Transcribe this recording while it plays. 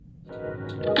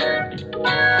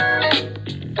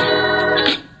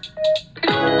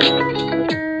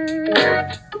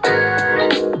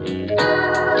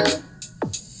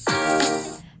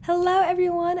Hello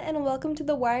everyone, and welcome to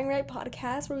the Wiring Right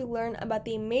podcast, where we learn about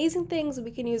the amazing things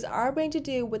we can use our brain to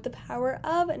do with the power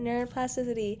of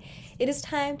neuroplasticity. It is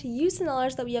time to use the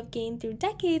knowledge that we have gained through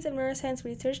decades of neuroscience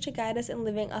research to guide us in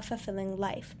living a fulfilling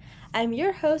life. I'm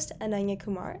your host, Ananya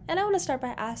Kumar, and I want to start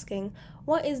by asking,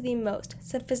 what is the most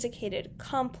sophisticated,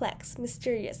 complex,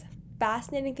 mysterious,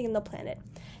 fascinating thing on the planet?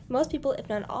 Most people, if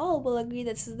not all, will agree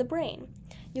that this is the brain.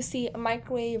 You see, a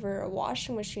microwave or a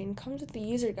washing machine comes with a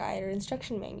user guide or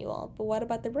instruction manual, but what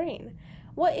about the brain?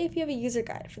 What if you have a user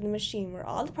guide for the machine where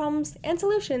all the problems and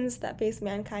solutions that face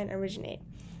mankind originate?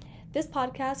 This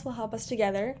podcast will help us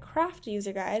together craft a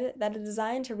user guide that is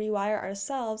designed to rewire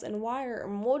ourselves and wire our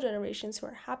more generations who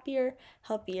are happier,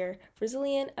 healthier,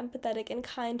 resilient, empathetic, and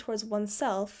kind towards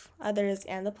oneself, others,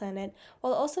 and the planet,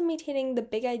 while also maintaining the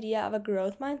big idea of a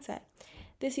growth mindset.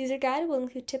 This user guide will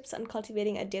include tips on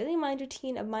cultivating a daily mind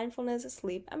routine of mindfulness,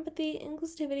 sleep, empathy,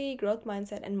 inclusivity, growth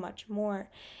mindset, and much more.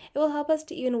 It will help us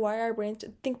to even wire our brains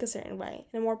to think a certain way,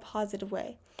 in a more positive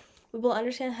way. We will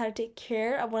understand how to take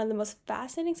care of one of the most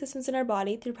fascinating systems in our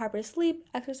body through proper sleep,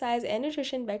 exercise, and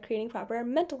nutrition by creating proper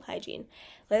mental hygiene.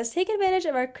 Let us take advantage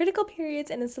of our critical periods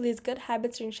and instill these good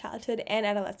habits during childhood and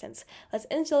adolescence. Let's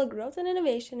instill growth and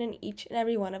innovation in each and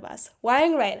every one of us.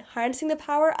 Wiring Right, harnessing the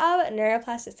power of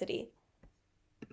neuroplasticity.